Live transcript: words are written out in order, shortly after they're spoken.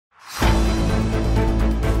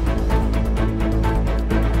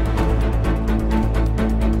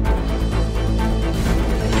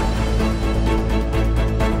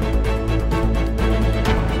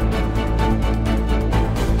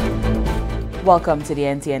Welcome to the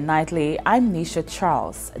NTN Nightly. I'm Nisha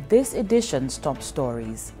Charles. This edition's top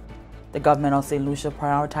stories. The Government of Saint Lucia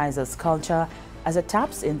prioritizes culture as it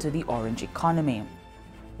taps into the orange economy.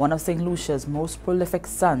 One of Saint Lucia's most prolific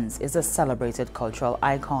sons is a celebrated cultural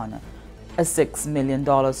icon. A $6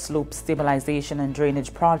 million slope stabilization and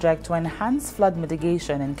drainage project to enhance flood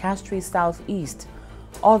mitigation in Castries Southeast.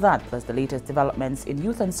 All that plus the latest developments in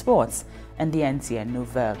youth and sports and the NTN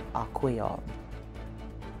Nouvelle Accueil.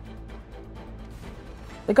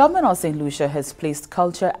 The Government of Saint Lucia has placed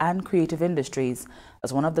culture and creative industries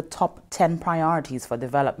as one of the top 10 priorities for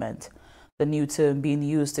development. The new term being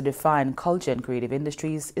used to define culture and creative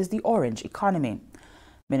industries is the orange economy.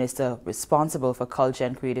 Minister responsible for culture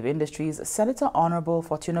and creative industries, Senator Honorable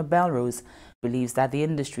Fortuna Belrose, believes that the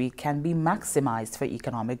industry can be maximized for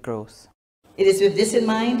economic growth. It is with this in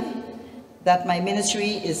mind that my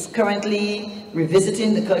ministry is currently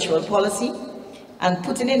revisiting the cultural policy and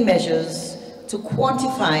putting in measures to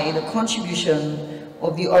quantify the contribution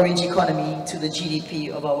of the orange economy to the GDP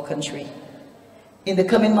of our country. In the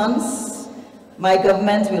coming months, my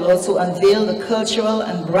government will also unveil the Cultural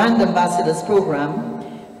and Brand Ambassadors Program,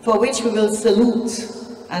 for which we will salute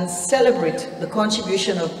and celebrate the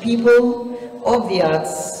contribution of people of the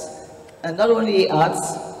arts, and not only the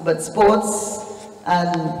arts, but sports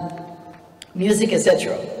and music,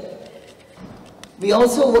 etc. We're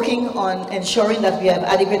also working on ensuring that we have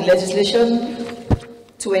adequate legislation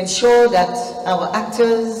to ensure that our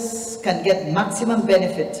actors can get maximum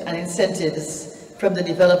benefit and incentives from the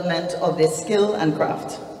development of their skill and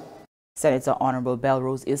craft. Senator Honorable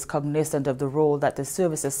Belrose is cognizant of the role that the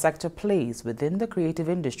services sector plays within the creative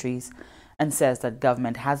industries and says that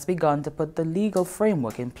government has begun to put the legal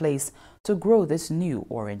framework in place to grow this new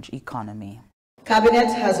orange economy.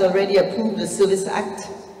 Cabinet has already approved the Service Act,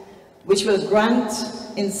 which will grant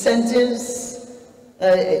incentives,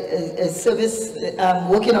 Service Act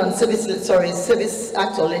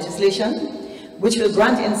or legislation, which will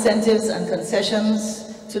grant incentives and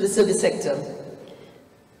concessions to the service sector,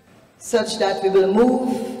 such that we will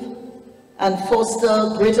move and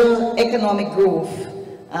foster greater economic growth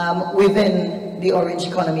within the orange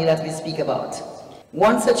economy that we speak about.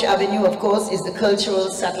 One such avenue, of course, is the cultural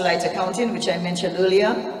satellite accounting, which I mentioned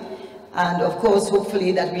earlier, and of course,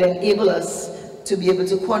 hopefully that will enable us to be able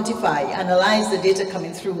to quantify, analyze the data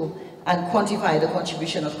coming through, and quantify the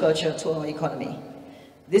contribution of culture to our economy.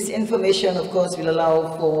 This information, of course, will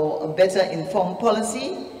allow for a better informed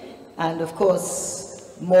policy and, of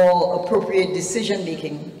course, more appropriate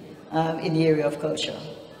decision-making in the area of culture.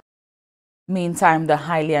 Meantime, the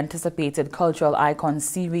highly anticipated Cultural Icon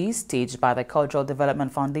series, staged by the Cultural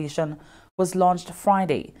Development Foundation, was launched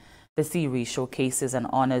Friday. The series showcases and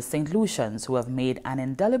honors St. Lucians who have made an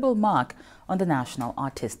indelible mark on the national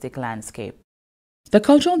artistic landscape. The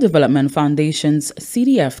Cultural Development Foundation's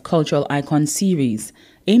CDF Cultural Icon series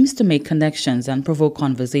aims to make connections and provoke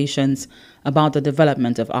conversations about the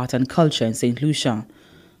development of art and culture in St. Lucia.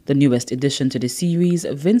 The newest addition to the series,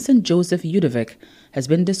 Vincent Joseph Udovic, has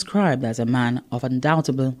been described as a man of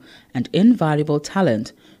undoubtable and invaluable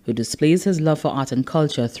talent who displays his love for art and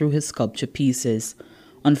culture through his sculpture pieces.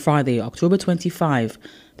 On Friday, October 25,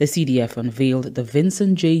 the CDF unveiled the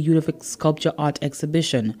Vincent J. Udovic Sculpture Art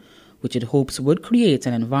Exhibition, which it hopes would create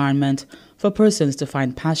an environment for persons to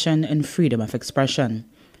find passion and freedom of expression.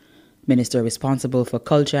 Minister responsible for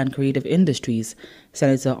culture and creative industries,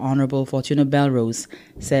 Senator Honorable Fortuna Belrose,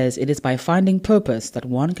 says it is by finding purpose that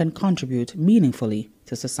one can contribute meaningfully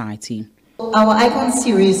to society. Our Icon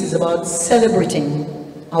series is about celebrating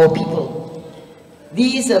our people.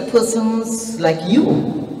 These are persons like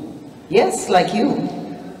you, yes, like you,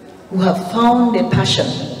 who have found their passion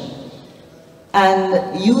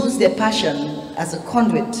and use their passion as a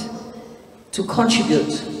conduit to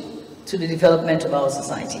contribute to the development of our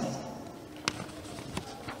society.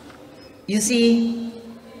 You see,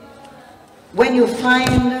 when you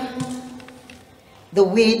find the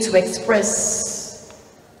way to express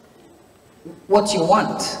what you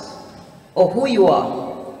want or who you are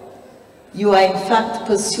in fact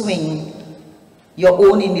pursuing your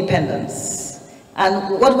own independence.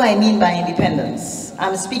 And what do I mean by independence?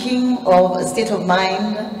 I'm speaking of a state of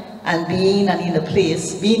mind and being in a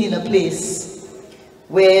place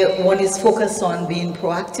where one is focused on being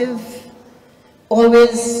proactive,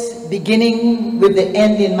 always beginning with the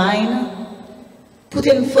end in mind,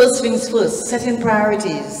 putting first things first, setting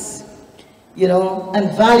priorities,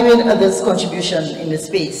 and valuing others' contribution in the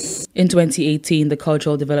space. In 2018, the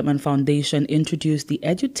Cultural Development Foundation introduced the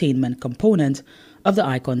edutainment component of the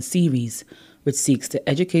Icon series, which seeks to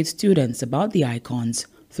educate students about the icons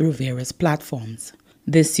through various platforms.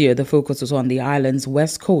 This year, the focus was on the island's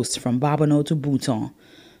west coast from Babonneau to Bouton.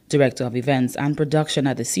 Director of Events and Production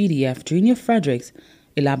at the CDF, Junior Fredericks,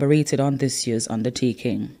 elaborated on this year's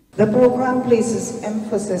undertaking. The program places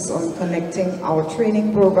emphasis on connecting our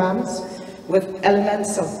training programs with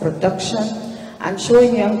elements of production and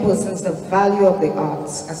showing young persons the value of the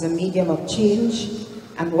arts as a medium of change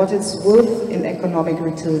and what it's worth in economic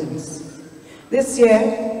returns. This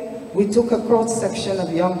year, we took a cross-section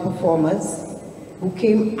of young performers who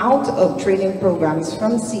came out of training programs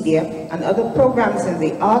from CDF and other programs in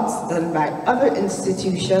the arts done by other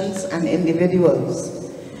institutions and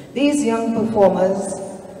individuals. These young performers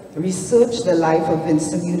researched the life of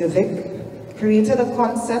Vincent Ludovic, created a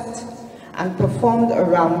concept, and performed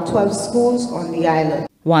around 12 schools on the island.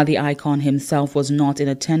 While the icon himself was not in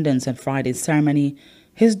attendance at Friday's ceremony,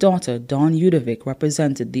 his daughter, Dawn Ludovic,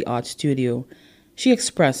 represented the art studio. She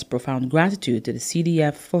expressed profound gratitude to the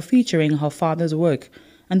CDF for featuring her father's work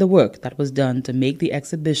and the work that was done to make the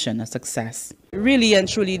exhibition a success. Really and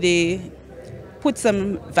truly, they put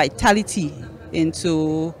some vitality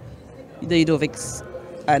into the Ludovics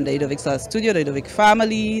and the Ludovic studio, the Ludovic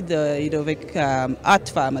family, the Ludovic art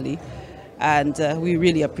family, and we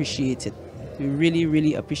really appreciate it. We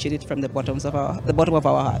really appreciate it from the bottom of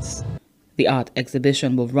our hearts. The art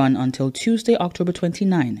exhibition will run until Tuesday, October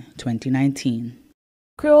 29, 2019.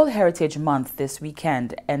 Creole Heritage Month this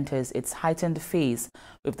weekend enters its heightened phase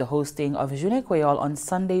with the hosting of Journée Creole on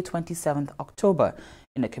Sunday, 27th October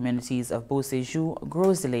in the communities of Beauséjour,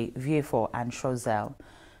 Gros-Islet, Vieux-Fort and Choiseul.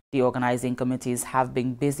 The organizing committees have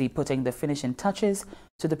been busy putting the finishing touches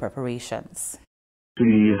to the preparations.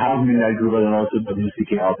 We have Midnight Groove and also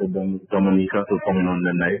WCK out of Dominica to coming on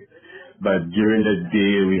the night. But during the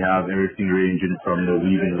day, we have everything ranging from the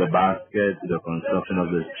weaving of the basket, the construction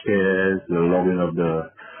of the chairs, the logging of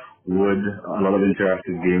the wood. A lot of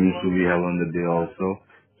interactive games will be held on the day also.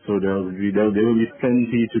 So there will be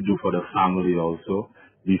plenty to do for the family also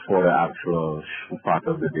before the actual part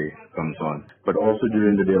of the day comes on. But also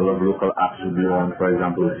during the day, a lot of local acts will be on. For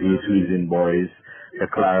example, Z2s in boys, the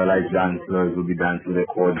Clara Light dancers will be dancing the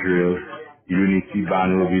quadrille. Unity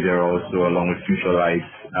Band will be there also, along with Future Lights.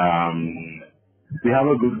 We have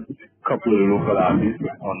a good couple of local artists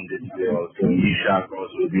on this day also. Lucia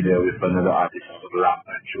will be there with another artist of lap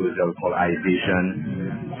and shows called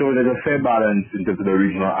Ization. So there's a fair balance in terms of the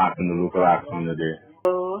regional act and the local acts on the day.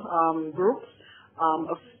 Groups,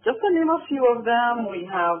 just to name a few of them, we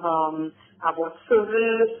have our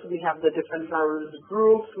service, we have the different flowers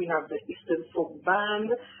groups, we have the Eastern Folk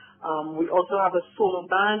Band. We also have a solo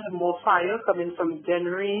band, More Fire, coming from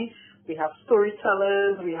January. We have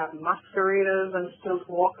storytellers, we have masqueraders and stilt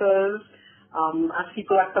walkers. As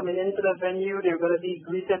people are coming into the venue, they're going to be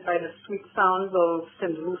greeted by the sweet sounds of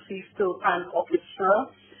Saint Lucia Still Pan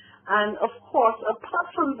Orchestra. And of course, apart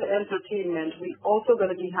from the entertainment, we're also going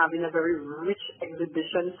to be having a very rich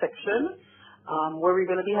exhibition section. Where we're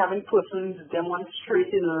going to be having persons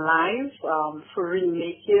demonstrating live farine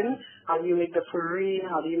making, how do you make the farine,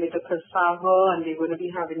 how do you make the cassava, and they're going to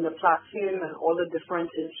be having the platin and all the different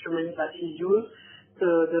instruments that you use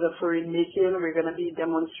to do the farine making. We're going to be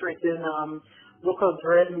demonstrating local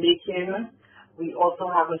bread making. We also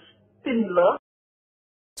have a spindler.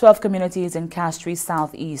 12 communities in Castries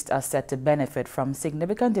Southeast are set to benefit from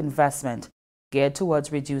significant investment geared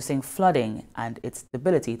towards reducing flooding and its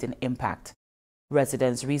debilitating impact.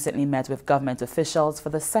 Residents recently met with government officials for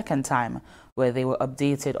the second time, where they were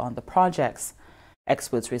updated on the projects.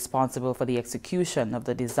 Experts responsible for the execution of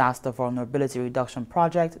the Disaster Vulnerability Reduction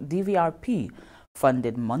Project, DVRP,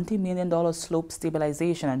 funded multi-million-dollar slope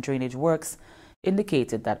stabilization and drainage works,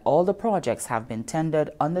 indicated that all the projects have been tendered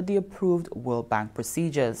under the approved World Bank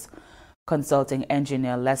procedures. Consulting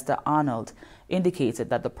engineer Lester Arnold indicated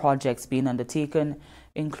that the projects being undertaken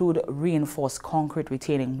include reinforced concrete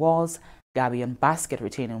retaining walls, gabion basket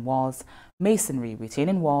retaining walls, masonry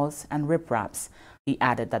retaining walls, and ripraps. He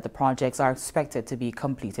added that the projects are expected to be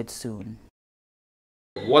completed soon.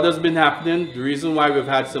 What has been happening, the reason why we've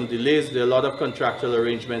had some delays, there are a lot of contractual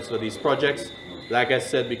arrangements for these projects. Like I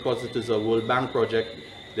said, because it is a World Bank project,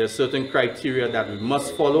 there are certain criteria that we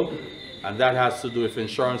must follow, and that has to do with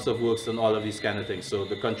insurance of works and all of these kind of things. So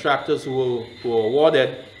the contractors who were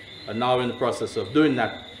awarded are now in the process of doing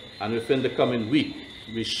that, and within the coming week,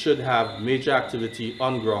 we should have major activity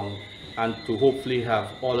on ground and to hopefully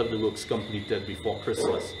have all of the works completed before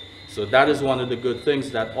Christmas. So that is one of the good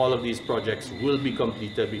things, that all of these projects will be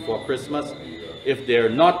completed before Christmas. If they're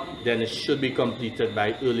not, then it should be completed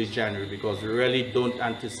by early January, because we really don't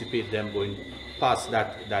anticipate them going past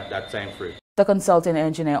that time frame. The consulting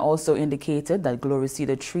engineer also indicated that glory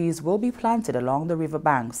cedar trees will be planted along the river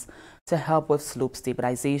banks to help with slope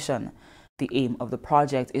stabilization. The aim of the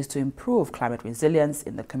project is to improve climate resilience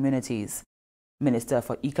in the communities. Minister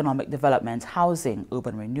for Economic Development, Housing,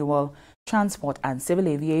 Urban Renewal, Transport and Civil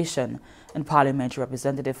Aviation and Parliamentary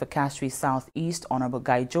Representative for Castries South East, Honorable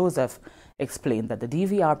Guy Joseph, explained that the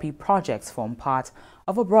DVRP projects form part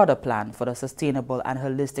of a broader plan for the sustainable and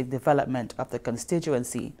holistic development of the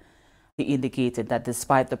constituency. He indicated that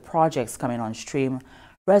despite the projects coming on stream,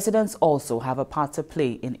 residents also have a part to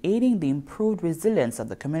play in aiding the improved resilience of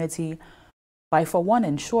the community by, for one,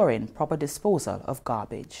 ensuring proper disposal of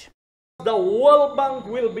garbage. The World Bank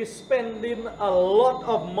will be spending a lot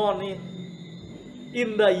of money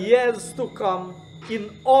in the years to come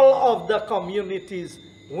in all of the communities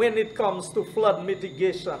when it comes to flood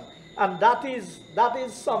mitigation. And that is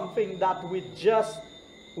something that we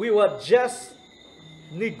were just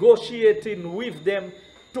negotiating with them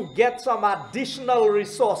to get some additional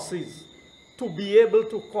resources to be able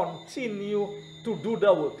to continue to do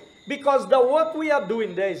the work. Because the work we are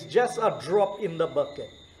doing there is just a drop in the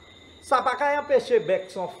bucket. Ça pa ka empêcher bec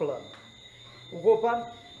son flood. Vous comprenez?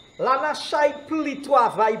 Là na chay pli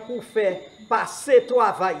travail pour faire passer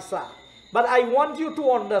travail ça. But I want you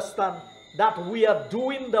to understand that we are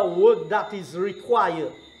doing the work that is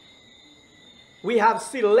required. We have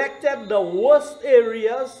selected the worst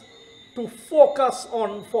areas to focus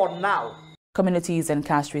on for now. Communities in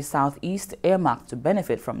Castries South East earmarked to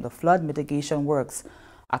benefit from the flood mitigation works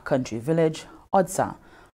are Country Village, Odsa,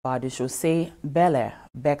 Bar de Chaussee, Bel Air,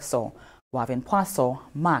 Bexor, Wavin Poisson,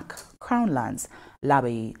 Mac, Crownlands,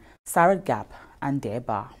 L'Abbaye, Sarret Gap, and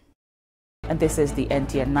Deba. And this is the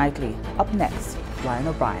NTN Nightly. Up next, Ryan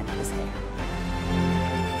O'Brien is here.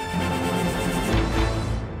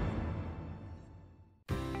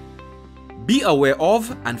 Be aware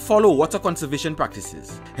of and follow water conservation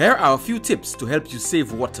practices. Here are a few tips to help you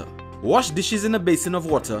save water. Wash dishes in a basin of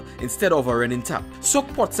water instead of a running tap.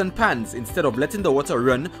 Soak pots and pans instead of letting the water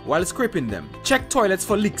run while scraping them. Check toilets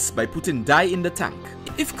for leaks by putting dye in the tank.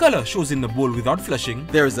 If color shows in the bowl without flushing,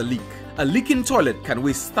 there is a leak. A leaking toilet can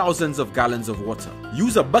waste thousands of gallons of water.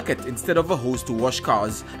 Use a bucket instead of a hose to wash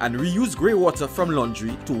cars and reuse grey water from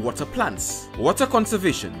laundry to water plants. Water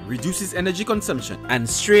conservation reduces energy consumption and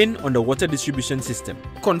strain on the water distribution system.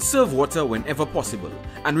 Conserve water whenever possible,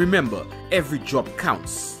 and remember, every drop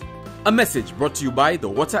counts. A message brought to you by the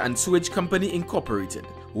Water and Sewage Company Incorporated,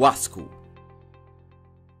 WASCO.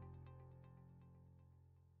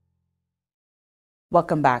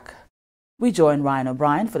 Welcome back. We join Ryan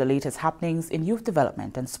O'Brien for the latest happenings in youth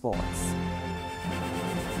development and sports.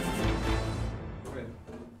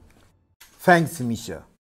 Thanks, Misha.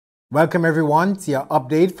 Welcome everyone to your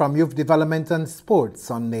update from Youth Development and Sports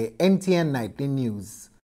on the NTN Nightly News.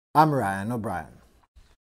 I'm Ryan O'Brien.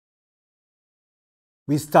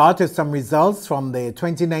 We start with some results from the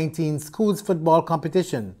 2019 Schools Football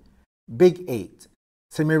Competition. Big 8.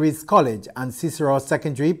 St. Mary's College and Cicero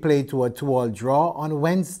Secondary played to a 2-all draw on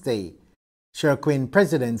Wednesday. Sherquin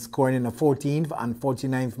President scored in the 14th and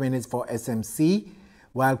 49th minutes for SMC,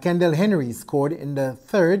 while Kendall Henry scored in the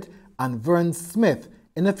 3rd and Vern Smith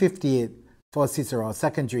in the 58th for Cicero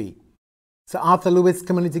Secondary. Sir Arthur Lewis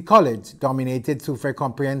Community College dominated to a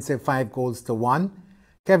comprehensive 5-1.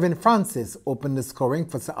 Kevin Francis opened the scoring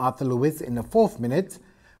for Sir Arthur Lewis in the 4th minute,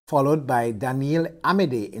 followed by Daniel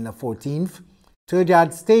Amede in the 14th, Turdyard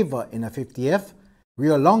Staver in the 50th,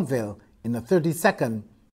 Rio Longville in the 32nd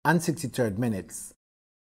and 63rd minutes.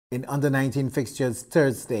 In under-19 fixtures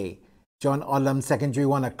Thursday, John Odlum Secondary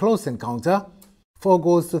won a close encounter,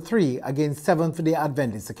 4-3 against Seventh-day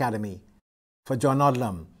Adventist Academy. For John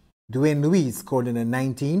Odlum, Dwayne Louise scored in the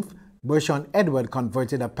 19th, Bershon Edward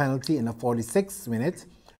converted a penalty in the 46th minute,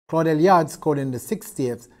 Claudel Yard scored in the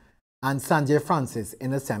 60th, and Sanjay Francis in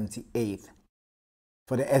the 78th.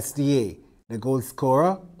 For the SDA, the goal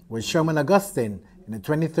scorer was Sherman Augustine in the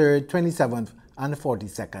 23rd, 27th, and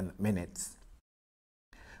 42nd minutes.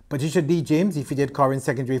 Patricia D. James defeated Corinth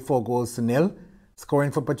Secondary 4-0.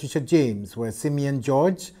 Scoring for Patricia James were Simeon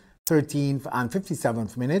George, 13th and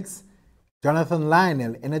 57th minutes, Jonathan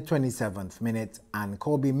Lionel in the 27th minute, and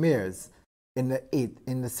Kobe Mears in the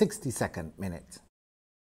 62nd minute.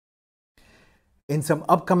 In some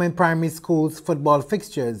upcoming primary schools football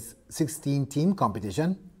fixtures, 16-team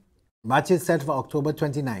competition, matches set for October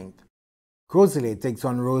 29th. Crozley takes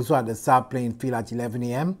on Roseau at the South Plain Field at 11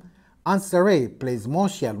 a.m. and Saray plays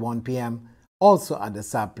Morsha at 1 p.m. also at the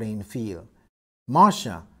South Plain Field.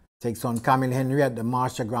 Marsha takes on Camille Henry at the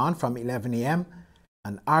Marsha Ground from 11 a.m.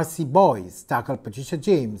 and RC Boys tackle Patricia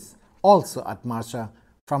James also at Marsha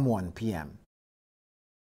from 1 p.m.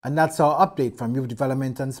 And that's our update from Youth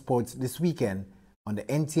Development and Sports this weekend on the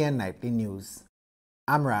NTN Nightly News.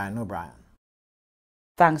 I'm Ryan O'Brien.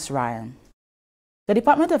 Thanks, Ryan. The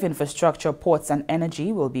Department of Infrastructure, Ports and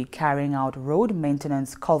Energy will be carrying out road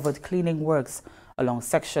maintenance culvert cleaning works along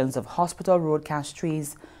sections of Hospital Road,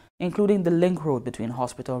 Castries, including the link road between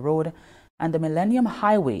Hospital Road and the Millennium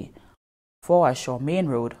Highway, Foreshore Main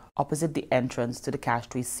Road, opposite the entrance to the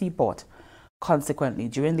Castries Seaport. Consequently,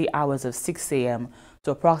 during the hours of 6 a.m.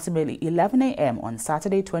 to approximately 11 a.m. on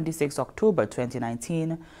Saturday, 26 October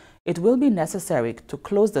 2019, it will be necessary to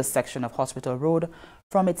close the section of Hospital Road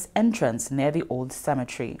from its entrance near the old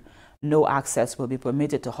cemetery. No access will be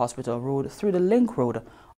permitted to Hospital Road through the link road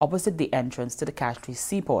opposite the entrance to the Castries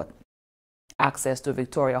Seaport. Access to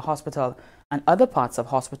Victoria Hospital and other parts of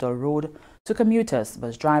Hospital Road to commuters,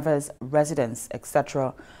 bus drivers, residents,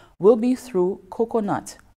 etc. will be through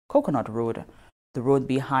Coconut Road, the road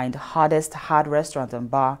behind Hardest Hard Restaurant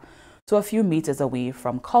and Bar, to a few meters away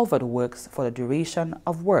from culvert works for the duration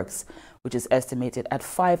of works, which is estimated at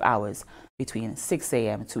 5 hours between 6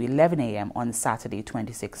 a.m. to 11 a.m. on Saturday,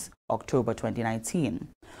 26 October 2019.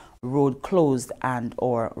 Road closed and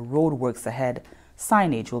or road works ahead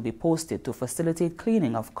signage will be posted to facilitate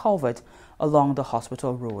cleaning of culvert along the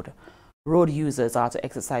Hospital Road. Road users are to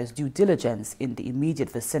exercise due diligence in the immediate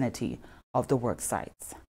vicinity of the work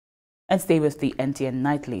sites. And stay with the NTN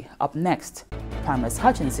Nightly. Up next, Primus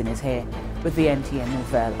Hutchinson is here with the NTN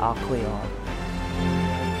Nouvelle à Créole.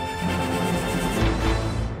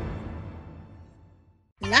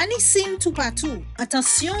 L'année sim tout partout.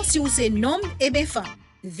 Attention si vous êtes homme et bien femme.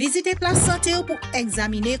 Visitez place santé pour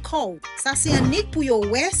examiner corps. Ça c'est un nid pour yo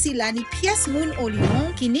ouais si l'année pièce moun au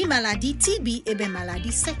lion qui ni maladie TB et bien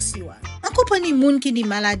maladie sexuelle. En compagnie moun qui ni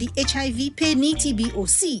maladie HIV P ni TB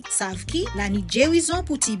aussi. Savent qui l'année guérison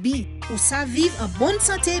pour TB. Ou ça vivre en bonne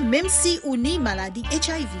santé même si ou ni maladie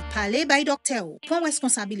HIV. Parlez by docteur. Prends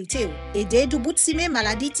responsabilité. Aidez du bout de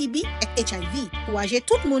maladie TB et HIV. Pour agir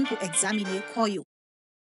tout le monde pour examiner corps.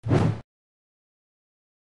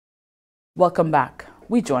 Welcome back.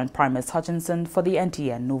 We join Primus Hutchinson for the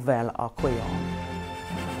NTN Nouvelle à Créole.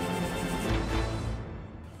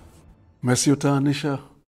 Merci autant, Nisha.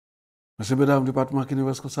 Merci, mesdames, du département qui nous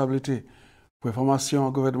responsabilité pour information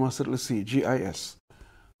au gouvernement de Saint Lucia, GIS,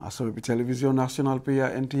 à la télévision nationale pays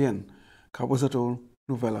NTN, qui présente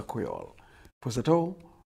Nouvelle à Créole. Présente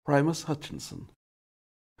Primus Hutchinson.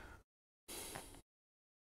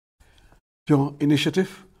 Une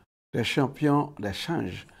initiative des champions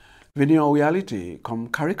d'échange venu en réalité comme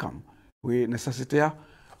CARICOM, oui, nécessité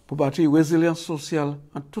pour bâtir résilience sociale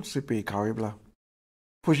en tous ces pays caribes.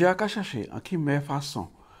 Projet a cherché en qui meilleure façon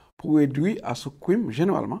pour réduire à ce crime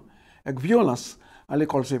généralement avec violence à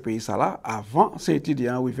l'école ces pays là avant ces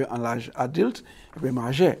étudiants arrivés en l'âge adulte et bien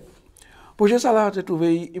majeur. Projet ça a été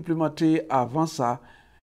trouvé implémenté avant ça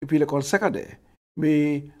et puis l'école secondaire,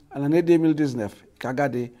 mais à l'année 2019 il a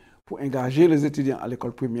gardé pour engager les étudiants à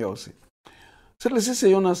l'école primaire aussi. C'est un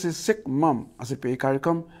de ces 5 membres à ce pays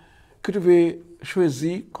CARICOM que devait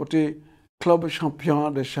choisir côté club champion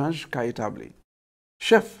d'échange qu'a établi.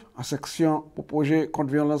 Chef en section pour projet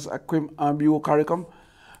contre violence et crime en bureau CARICOM,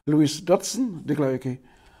 Louis Dodson, déclaré que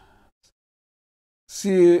si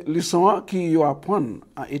les leçons qui apprennent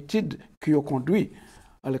en études qui ont conduit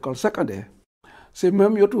à l'école secondaire, c'est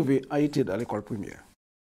même qu'ils ont trouvé en études à l'école primaire.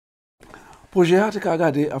 Le projet a été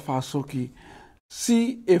regardé à façon qui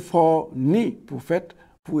si effort ni pour fait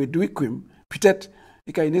pour réduire le crime, peut-être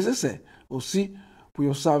il est nécessaire aussi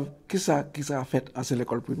pour savoir qui ça fait à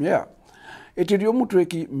l'école primaire. Études ont montré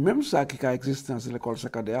que même ça qui existe dans l'école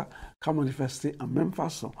secondaire can manifester en même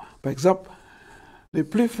façon. Par exemple, les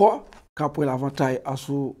plus forts, qu'après l'avantage à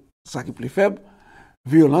ça qui est plus faible,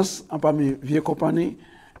 violence en parmi vieilles compagnies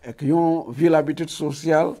et qui ont vu l'habitude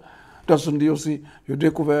sociale. Dans son dit aussi, j'ai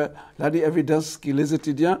découvert l'évidence que les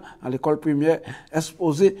étudiants à l'école primaire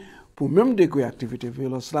exposés pour même degré d'activité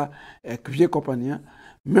violence là et vieilles compagnies,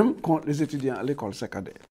 même contre les étudiants à l'école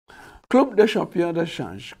secondaire. Club de champions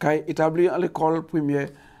d'échange qui est établi à l'école primaire,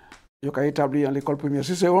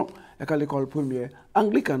 Cicéron et à l'école primaire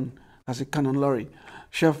anglicane, c'est Canon Laurie.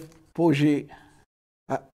 Chef projet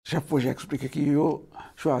explique qu'il a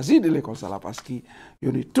choisi de l'école ça là parce qu'il y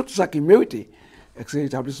a tout ça qui méritait. Et que cet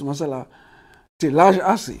établissement là, c'est large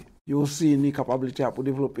assez. Il y a aussi une capacité pour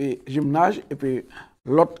développer gymnase et puis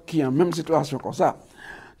l'autre qui est en même situation comme ça.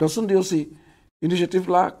 Donc, on dit aussi, l'initiative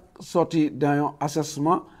là sortie d'un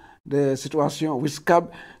assessment des situations risquables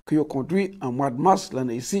qui ont conduit en mois de mars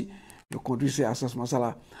l'année ici, ils ont conduit ces assessments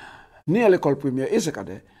là, ni à l'école primaire et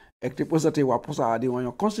secondaire, et qui présenté pour ça à des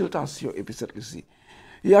consultations et puis cette ici.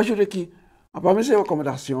 Il a ajouté que parmi ces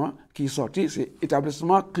recommandations qui sont sorties, c'est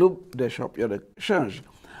l'établissement club des champions d'échange.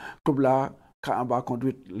 Club là, quand on va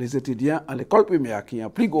conduire les étudiants à l'école primaire qui est en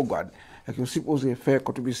plus gros grade et qui est supposé faire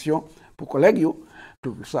contribution pour collègues,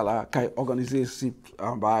 tout ça là, qui est organisé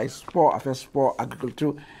en bas sport, affaires sport,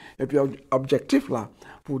 agriculture, et puis objectif là,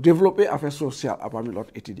 pour développer affaires sociales parmi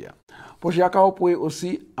l'autre étudiants. Pour Jacques, pourrait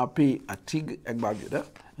aussi un pays Antigua et Barbuda,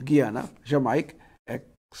 Guyana, Jamaïque et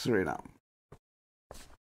Suriname.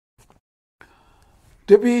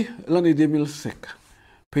 Depuis l'année 2005, le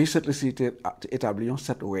pays Saint Lucia a établi un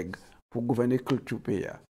set règles pour gouverner la culture pays.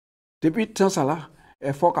 Depuis ce temps,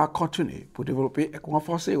 il faut qu'on continue pour développer et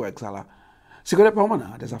renforcer les règles. Le secrétaire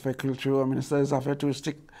permanent des affaires culturelles, le ministère des affaires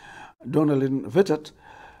touristiques, Donaldin Vettet,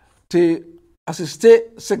 a assisté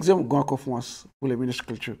à 6e grande conférence pour les ministres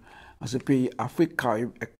de la culture dans ce pays Afrique,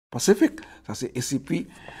 Caraïbes et Pacifique, ça c'est ECP,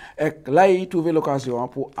 et là il a trouvé l'occasion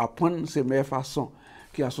pour apprendre ces meilleures façons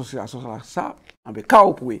qui associent à ça, avec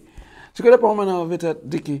cas pour eux. Ce que le permanent Vettet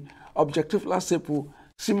dit que l'objectif là c'est pour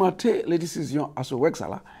cimenter les décisions à ce règle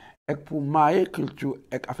là et pour marier culture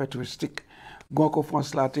et affaires touristiques. Grande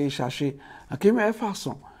conférence là a cherché à quelle meilleure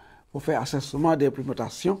façon pour faire assessment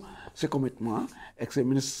d'implémentation ces commitments et que ces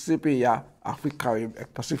ministres pays Afrique, Caraïbes et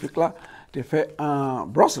Pacifique là ont fait en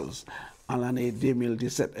Bruxelles en l'année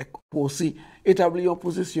 2017 et pour aussi établir une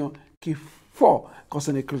position qui est forte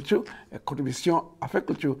concernant la culture et contribution à la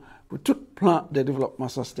culture pour tout plan de développement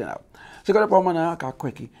sustainable. C'est que le permanent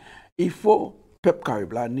a dit il faut peuple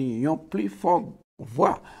Caraïbe là ni un plus fort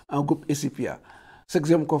voix en groupe ECPA.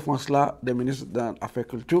 6e conférence là des ministres de l'affaires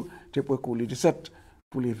culture était pour le 17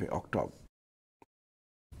 pour le 20 octobre.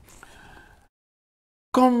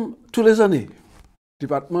 Comme tous les années, le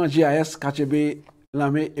département GIS, KTB,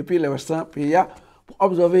 l'AME et puis les restants pays pour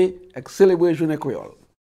observer et célébrer la journée créole.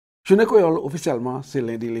 Journée créole, officiellement, c'est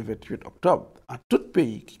lundi le 28 octobre, en tout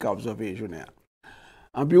pays qui a observé la journée.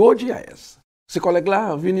 En bureau GIS, ces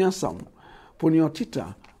collègues-là viennent ensemble pour un petit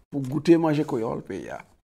temps pour goûter manger créole pays.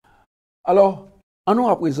 Alors, en nous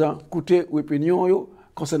à présent, écouter l'opinion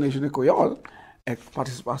concernant la journée créole et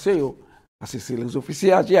participation, parce que c'est les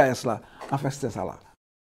officiers GIS là, en fait c'est ça là.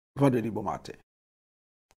 Vendredi bon matin.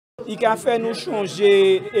 Il a fait nous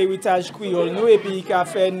changer héritage créole nous et puis il a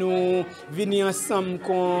fait nous venir ensemble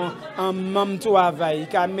en même travail,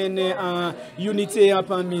 il a mené en unité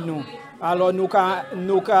parmi nous. Alors nous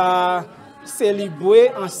a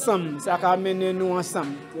célébrer ensemble, ça a mené nous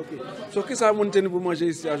ensemble. OK. So qui ça monter pour manger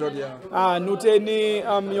ici aujourd'hui? Nous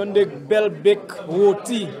tenons de belles bec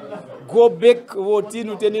rôti. Gros bec rôti,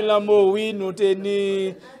 nous tenons la mori, nous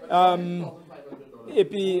tenons et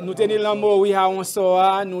puis nous tenons l'amour à on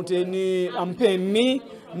soa, nous tenons un permis,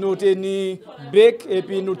 nous tenons bec et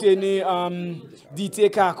puis nous tenons dité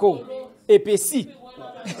kako et puis si.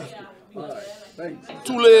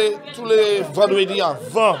 Tous les vendredis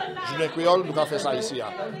avant journée créole, nous avons fait ça ici.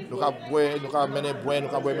 Nous avons boire, nous avons mener boire,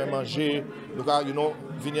 nous avons même manger, nous avons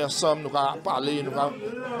venir ensemble, nous avons parler, nous avons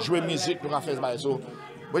jouer musique, nous avons fait ça.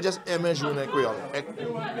 We just aimons journée créole.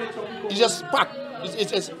 It's just pack.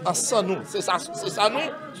 It's à nous. C'est ça nous.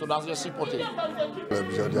 So nous just supporter.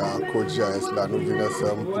 Aujourd'hui, à Côte GIS, là, nous venons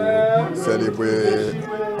ensemble pour célébrer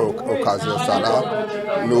l'occasion ça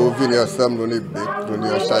là. Nous venons ensemble, nous sommes bec, nous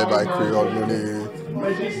sommes chai créole, nous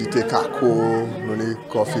sommes dité kako, nous sommes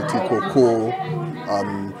confetti coco,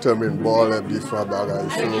 termin ball et différents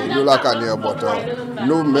bagages. So nous la canne bottom.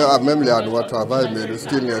 Nous même les nous travail, mais nous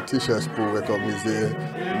still les t-shirts pour recogniser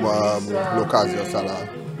l'occasion ça là.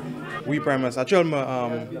 Oui, Primus. Actuellement,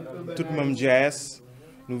 tout le monde GIS,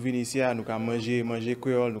 nous venons ici, nous avons manger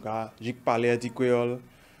créole, nous avons parler de créole,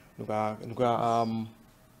 nous avons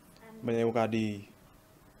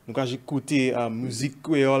écouter musique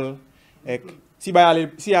créole. Et si vous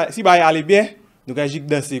allez bien, nous avons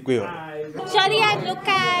danser créole. Aujourd'hui, nous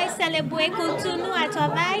avons célébré la culture nous à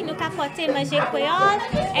travail, nous avons porté manger créole,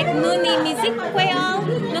 et nous avons musique créole,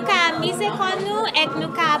 nous avons musique en nous, et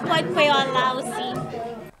nous avons porté créole là aussi.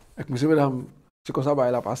 Monsieur, mesdames, c'est comme ça qu'il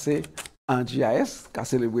a passé en GIS, qui a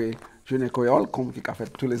célébré Journée Créole, comme il a fait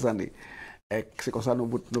tous les années. Et c'est comme ça nous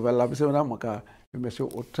nouvelle là, monsieur, mesdames, je remercie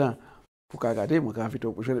autant pour regarder, je vais inviter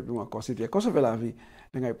au prochain et puis je considère qu'on se fait la vie,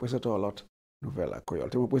 je vais présenter l'autre nouvelle Créole.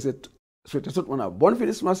 Je vous souhaite tout le monde une bonne fin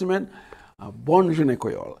de semaine, une bonne journée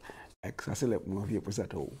Créole. Et ça, c'est le vie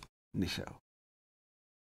présenter au Nichel.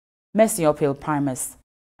 Merci, Opil Primus.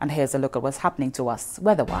 And here's a look at what's happening to us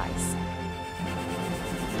weather-wise.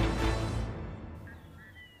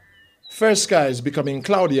 Fair skies becoming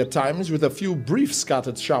cloudy at times with a few brief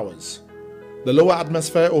scattered showers. The lower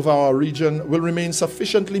atmosphere over our region will remain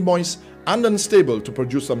sufficiently moist and unstable to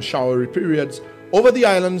produce some showery periods over the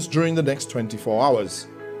islands during the next 24 hours.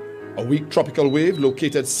 A weak tropical wave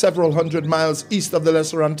located several hundred miles east of the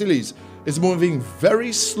Lesser Antilles is moving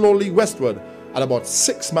very slowly westward at about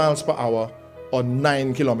 6 miles per hour or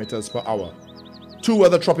 9 kilometers per hour. Two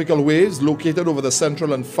other tropical waves located over the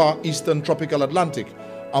central and far eastern tropical Atlantic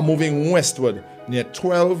are moving westward near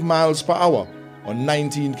 12 miles per hour or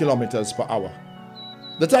 19 kilometers per hour.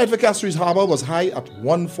 The tide for Castries Harbour was high at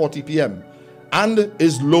 1:40 p.m. and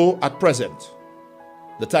is low at present.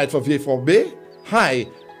 The tide for Vieux-Fort Bay high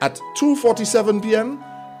at 2:47 p.m.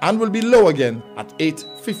 and will be low again at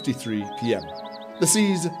 8:53 p.m. The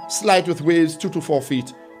seas slight with waves 2 to 4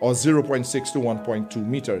 feet or 0.6 to 1.2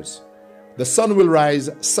 meters. The sun will rise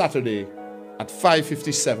Saturday at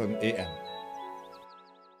 5:57 a.m.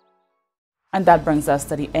 And that brings us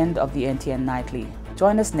to the end of the NTN Nightly.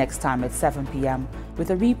 Join us next time at 7 p.m. with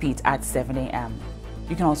a repeat at 7 a.m.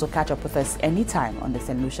 You can also catch up with us anytime on the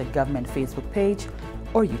Saint Lucia Government Facebook page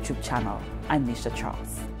or YouTube channel. I'm Nisha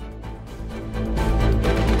Charles.